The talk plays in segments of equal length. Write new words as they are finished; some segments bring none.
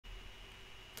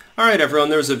Alright everyone,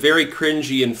 there was a very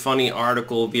cringy and funny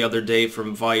article the other day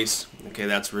from Vice. Okay,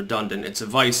 that's redundant. It's a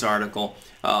Vice article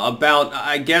about,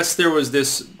 I guess there was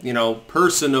this,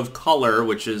 person of color,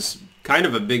 which is kind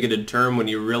of a bigoted term when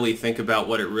you really think about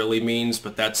what it really means,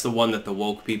 but that's the one that the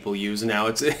woke people use now.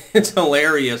 It's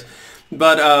hilarious.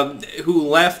 But who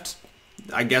left,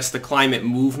 I guess, the climate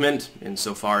movement,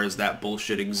 insofar as that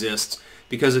bullshit exists,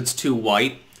 because it's too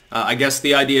white. I guess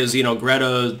the idea is,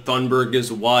 Greta Thunberg is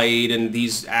white, and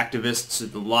these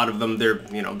activists, a lot of them,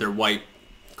 they're white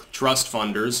trust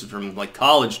funders from, like,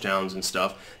 college towns and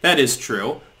stuff. That is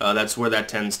true. That's where that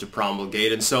tends to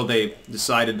promulgate, and so they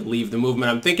decided to leave the movement.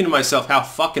 I'm thinking to myself how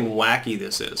fucking wacky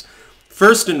this is.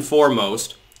 First and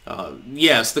foremost,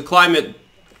 yes, the climate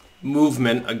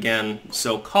movement, again,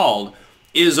 so-called,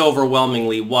 is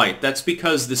overwhelmingly white. That's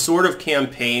because the sort of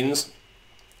campaigns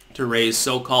to raise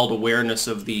so-called awareness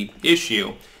of the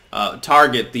issue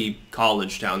target the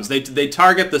college towns. They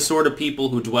target the sort of people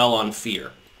who dwell on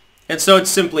fear. And so it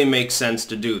simply makes sense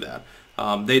to do that.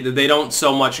 They don't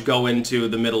so much go into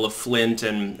the middle of Flint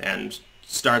and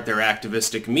start their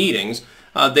activistic meetings.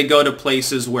 They go to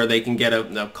places where they can get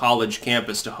a college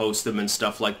campus to host them and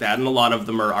stuff like that. And a lot of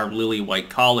them are lily white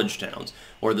college towns,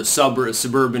 or the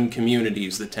suburban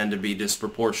communities that tend to be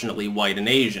disproportionately white and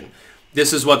Asian.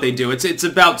 This is what they do. It's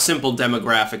about simple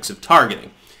demographics of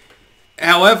targeting.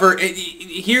 However,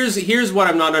 here's what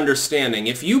I'm not understanding.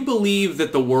 If you believe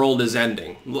that the world is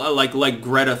ending, like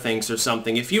Greta thinks or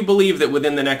something, if you believe that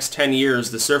within the next 10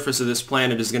 years the surface of this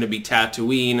planet is going to be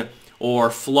Tatooine or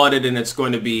flooded and it's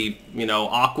going to be,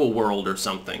 Aqua World or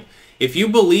something, if you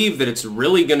believe that it's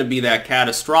really going to be that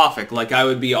catastrophic, like I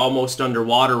would be almost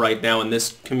underwater right now and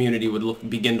this community would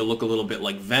begin to look a little bit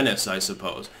like Venice, I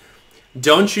suppose.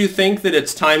 Don't you think that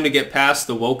it's time to get past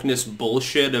the wokeness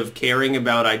bullshit of caring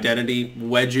about identity,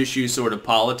 wedge issue sort of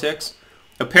politics?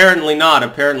 Apparently not.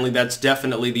 Apparently that's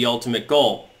definitely the ultimate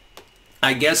goal.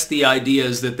 I guess the idea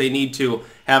is that they need to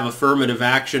have affirmative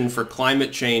action for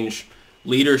climate change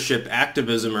leadership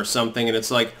activism or something, and it's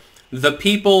like the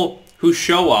people who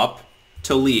show up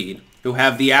to lead, who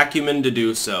have the acumen to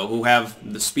do so, who have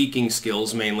the speaking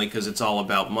skills mainly because it's all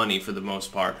about money for the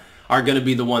most part, are going to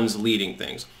be the ones leading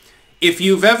things. If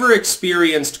you've ever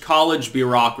experienced college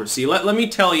bureaucracy, let me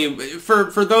tell you,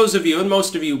 for those of you, and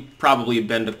most of you probably have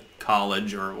been to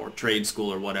college or trade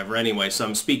school or whatever anyway, so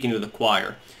I'm speaking to the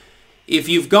choir. If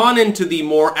you've gone into the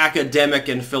more academic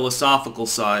and philosophical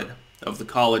side of the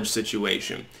college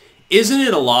situation, isn't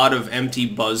it a lot of empty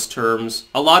buzz terms,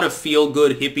 a lot of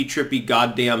feel-good, hippie-trippy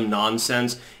goddamn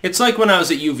nonsense? It's like when I was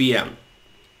at UVM.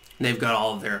 They've got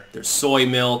all of their soy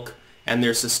milk and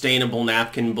their sustainable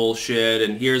napkin bullshit,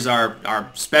 and here's our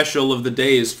special of the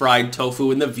day is fried tofu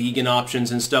and the vegan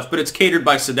options and stuff, but it's catered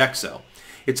by Sodexo.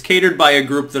 It's catered by a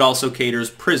group that also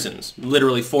caters prisons.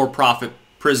 Literally for-profit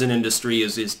prison industry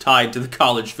is tied to the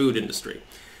college food industry.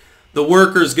 The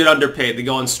workers get underpaid. They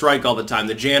go on strike all the time.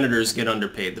 The janitors get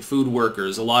underpaid. The food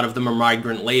workers, a lot of them are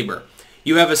migrant labor.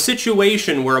 You have a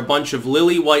situation where a bunch of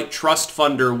lily white trust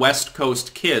funder West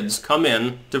Coast kids come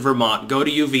in to Vermont, go to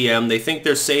UVM, they think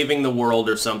they're saving the world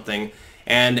or something,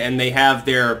 and they have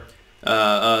their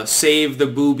Save the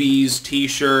Boobies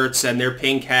t-shirts and their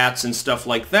pink hats and stuff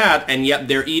like that, and yet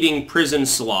they're eating prison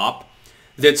slop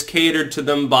that's catered to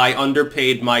them by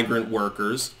underpaid migrant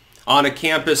workers on a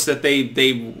campus that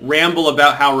they ramble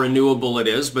about how renewable it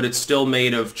is, but it's still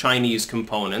made of Chinese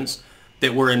components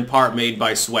that were in part made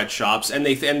by sweatshops, and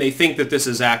they think that this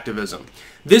is activism.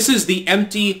 This is the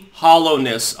empty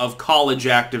hollowness of college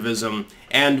activism,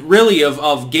 and really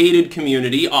of gated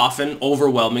community, often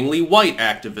overwhelmingly white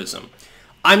activism.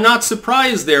 I'm not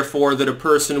surprised, therefore, that a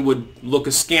person would look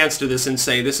askance to this and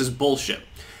say this is bullshit.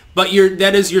 But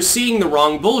you're seeing the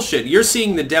wrong bullshit. You're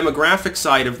seeing the demographic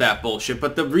side of that bullshit.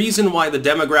 But the reason why the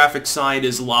demographic side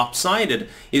is lopsided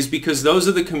is because those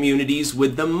are the communities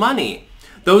with the money.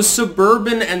 Those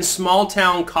suburban and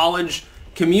small-town college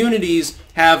communities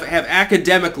have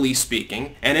academically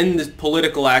speaking, and in the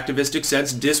political activistic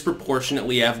sense,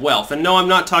 disproportionately have wealth. And no, I'm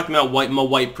not talking about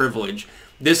white privilege.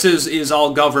 This is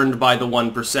all governed by the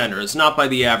 1%ers. It's not by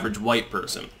the average white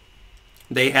person.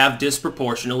 They have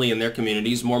disproportionately in their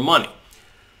communities more money.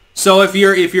 So if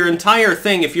your entire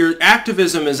thing, if your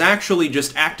activism is actually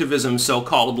just activism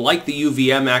so-called, like the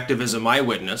UVM activism I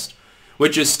witnessed,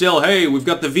 which is still, hey, we've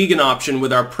got the vegan option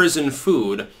with our prison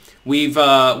food. We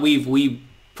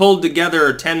pulled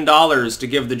together $10 to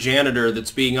give the janitor that's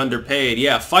being underpaid.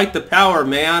 Yeah, fight the power,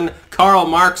 man. Karl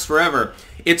Marx forever.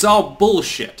 It's all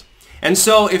bullshit. And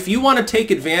so if you want to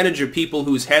take advantage of people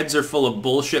whose heads are full of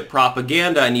bullshit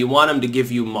propaganda and you want them to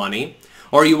give you money,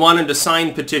 or you want them to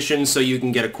sign petitions so you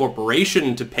can get a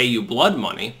corporation to pay you blood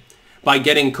money, by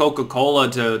getting Coca-Cola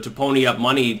to pony up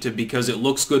money because it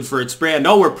looks good for its brand.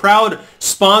 No, we're proud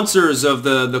sponsors of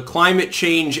the climate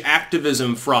change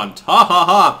activism front. Ha ha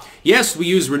ha. Yes, we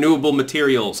use renewable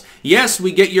materials. Yes,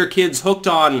 we get your kids hooked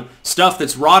on stuff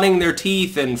that's rotting their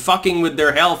teeth and fucking with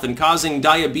their health and causing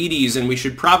diabetes, and we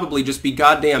should probably just be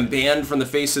goddamn banned from the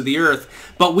face of the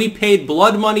earth. But we paid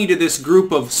blood money to this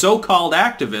group of so-called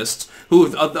activists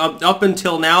who up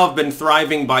until now have been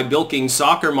thriving by bilking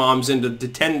soccer moms into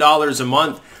 $10 a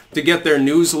month to get their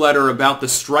newsletter about the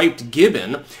striped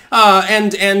gibbon,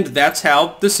 and that's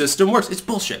how the system works. It's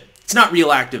bullshit. It's not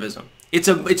real activism. It's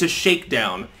a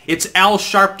shakedown. It's Al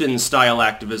Sharpton style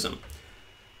activism.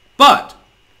 But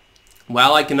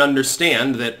while I can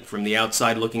understand that from the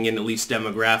outside looking in, at least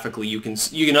demographically, you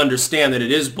can understand that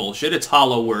it is bullshit. It's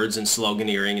hollow words and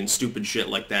sloganeering and stupid shit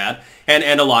like that,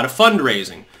 and a lot of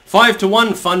fundraising. 5-to-1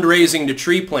 fundraising to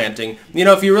tree planting. You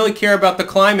know, if you really care about the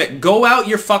climate, go out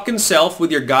your fucking self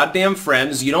with your goddamn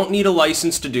friends. You don't need a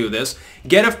license to do this.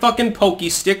 Get a fucking pokey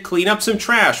stick, clean up some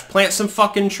trash, plant some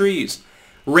fucking trees.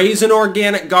 Raise an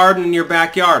organic garden in your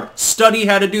backyard. Study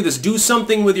how to do this. Do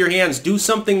something with your hands. Do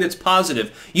something that's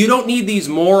positive. You don't need these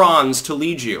morons to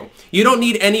lead you. You don't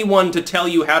need anyone to tell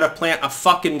you how to plant a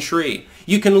fucking tree.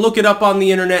 You can look it up on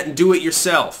the internet and do it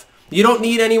yourself. You don't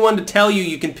need anyone to tell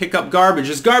you can pick up garbage.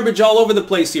 There's garbage all over the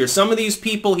place here. Some of these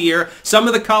people here, some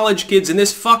of the college kids in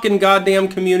this fucking goddamn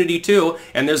community too,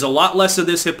 and there's a lot less of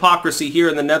this hypocrisy here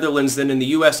in the Netherlands than in the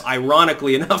US,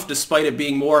 ironically enough, despite it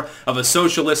being more of a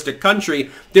socialistic country.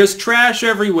 There's trash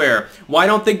everywhere. Why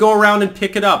don't they go around and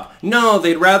pick it up? No,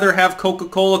 they'd rather have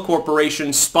Coca-Cola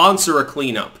Corporation sponsor a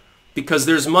cleanup because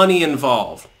there's money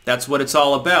involved. That's what it's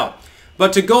all about.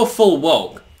 But to go full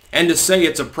woke, and to say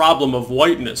it's a problem of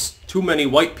whiteness. Too many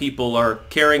white people are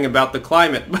caring about the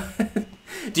climate.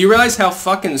 Do you realize how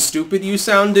fucking stupid you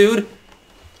sound, dude?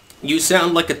 You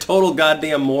sound like a total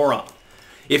goddamn moron.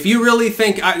 If you really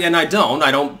think, and I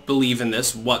don't believe in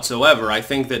this whatsoever. I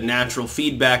think that natural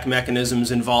feedback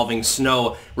mechanisms involving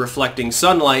snow reflecting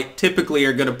sunlight typically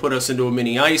are going to put us into a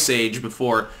mini ice age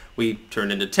before we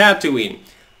turn into Tatooine.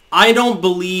 I don't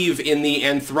believe in the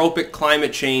anthropic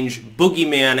climate change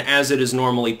boogeyman as it is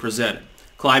normally presented.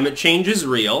 Climate change is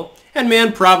real, and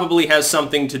man probably has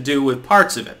something to do with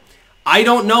parts of it. I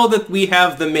don't know that we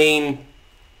have the main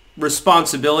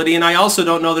responsibility, and I also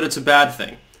don't know that it's a bad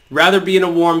thing. Rather be in a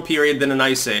warm period than an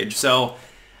ice age, so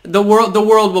the world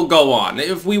will go on.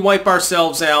 If we wipe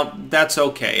ourselves out, that's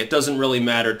okay. It doesn't really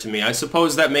matter to me. I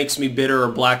suppose that makes me bitter or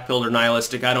black-pilled or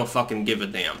nihilistic. I don't fucking give a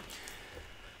damn.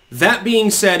 That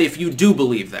being said, if you do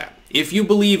believe that, if you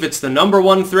believe it's the number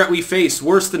one threat we face,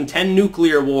 worse than 10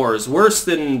 nuclear wars, worse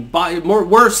than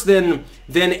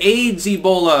AIDS,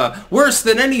 Ebola, worse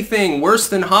than anything, worse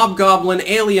than hobgoblin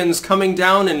aliens coming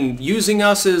down and using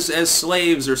us as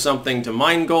slaves or something to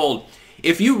mine gold,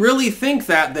 if you really think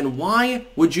that, then why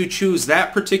would you choose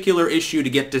that particular issue to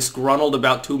get disgruntled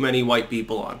about too many white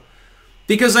people on?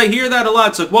 Because I hear that a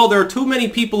lot. It's like, well, there are too many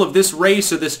people of this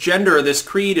race or this gender or this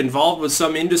creed involved with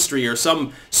some industry or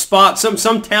some spot.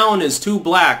 Some town is too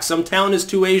black. Some town is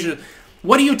too Asian.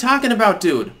 What are you talking about,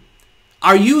 dude?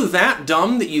 Are you that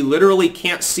dumb that you literally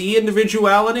can't see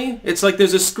individuality? It's like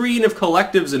there's a screen of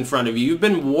collectives in front of you. You've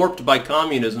been warped by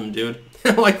communism, dude.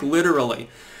 Like, literally.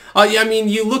 I mean,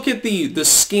 you look at the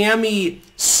scammy,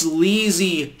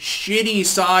 sleazy, shitty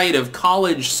side of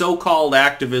college so-called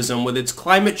activism with its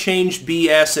climate change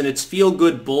BS and its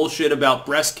feel-good bullshit about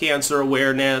breast cancer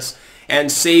awareness and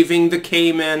saving the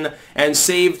caiman and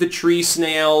save the tree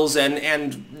snails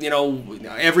and you know,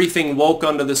 everything woke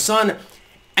under the sun.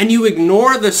 And you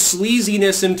ignore the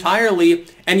sleaziness entirely,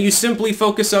 and you simply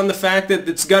focus on the fact that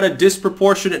it's got a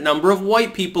disproportionate number of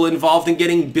white people involved in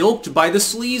getting bilked by the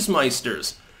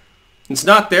sleazemeisters. It's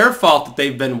not their fault that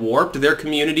they've been warped. Their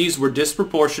communities were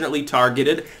disproportionately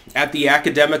targeted at the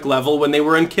academic level when they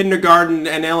were in kindergarten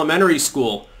and elementary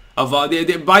school. By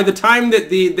the time that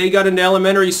they got into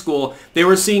elementary school, they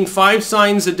were seeing 5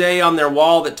 signs a day on their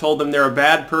wall that told them they're a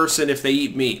bad person if they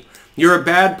eat meat. You're a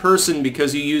bad person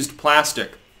because you used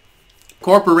plastic.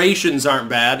 Corporations aren't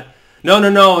bad.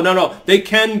 No. They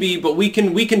can be, but we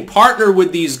can partner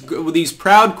with these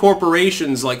proud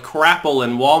corporations like Crapple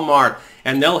and Walmart,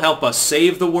 and they'll help us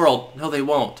save the world. No, they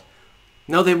won't.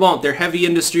 No, they won't. Their heavy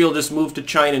industry will just move to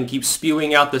China and keep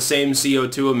spewing out the same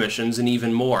CO2 emissions and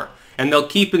even more. And they'll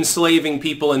keep enslaving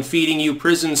people and feeding you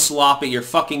prison slop at your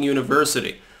fucking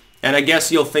university. And I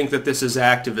guess you'll think that this is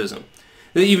activism.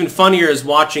 Even funnier is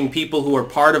watching people who are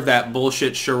part of that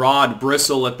bullshit charade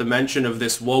bristle at the mention of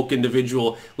this woke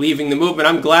individual leaving the movement.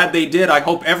 I'm glad they did. I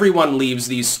hope everyone leaves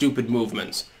these stupid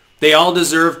movements. They all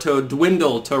deserve to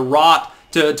dwindle, to rot,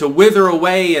 to wither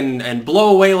away and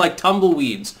blow away like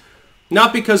tumbleweeds.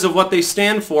 Not because of what they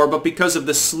stand for, but because of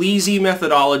the sleazy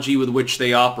methodology with which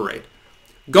they operate.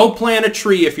 Go plant a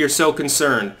tree if you're so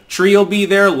concerned. Tree will be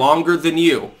there longer than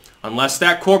you. Unless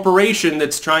that corporation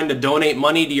that's trying to donate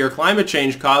money to your climate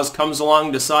change cause comes along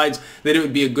and decides that it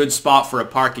would be a good spot for a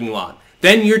parking lot.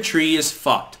 Then your tree is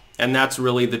fucked. And that's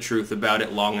really the truth about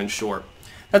it, long and short.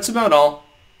 That's about all.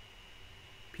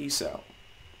 Peace out.